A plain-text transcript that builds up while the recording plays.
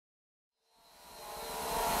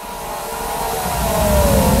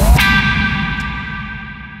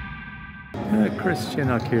Chris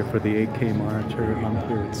Chinnock here for the 8K monitor. I'm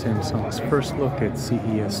here at Samsung's first look at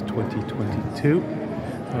CES 2022.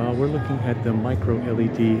 We're looking at the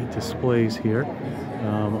microLED displays here.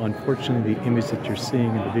 Unfortunately, the image that you're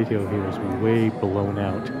seeing in the video here is way blown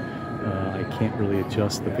out. I can't really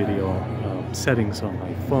adjust the video settings on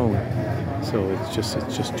my phone, so it's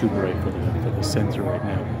just too bright for the sensor right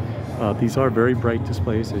now. These are very bright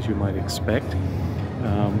displays, as you might expect.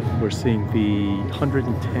 We're seeing the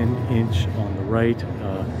 110-inch on the right,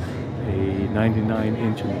 a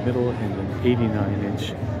 99-inch in the middle, and an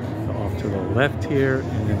 89-inch off to the left here.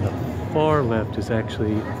 And then the far left is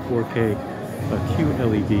actually a 4K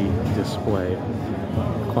QLED display,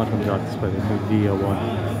 quantum dot display, the new Via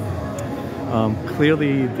one.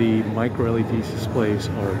 Clearly, the microLED displays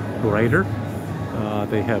are brighter.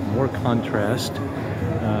 They have more contrast,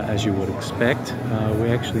 as you would expect. We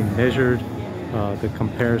actually measured the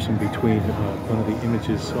comparison between one of the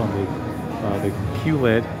images on the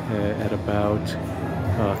QLED at about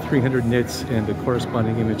 300 nits, and the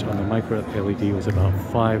corresponding image on the microLED was about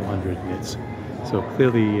 500 nits. So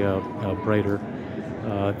clearly brighter.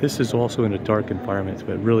 This is also in a dark environment,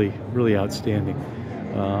 but really outstanding.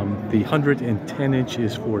 The 110-inch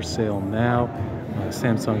is for sale now.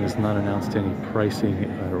 Samsung has not announced any pricing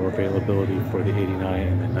or availability for the 89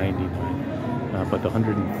 and the 99, but the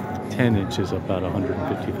 110-inch is about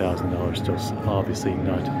 $150,000, so obviously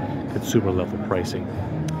not consumer level pricing.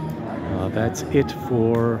 That's it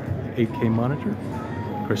for 8K monitor.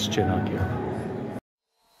 Chris Chinnock here.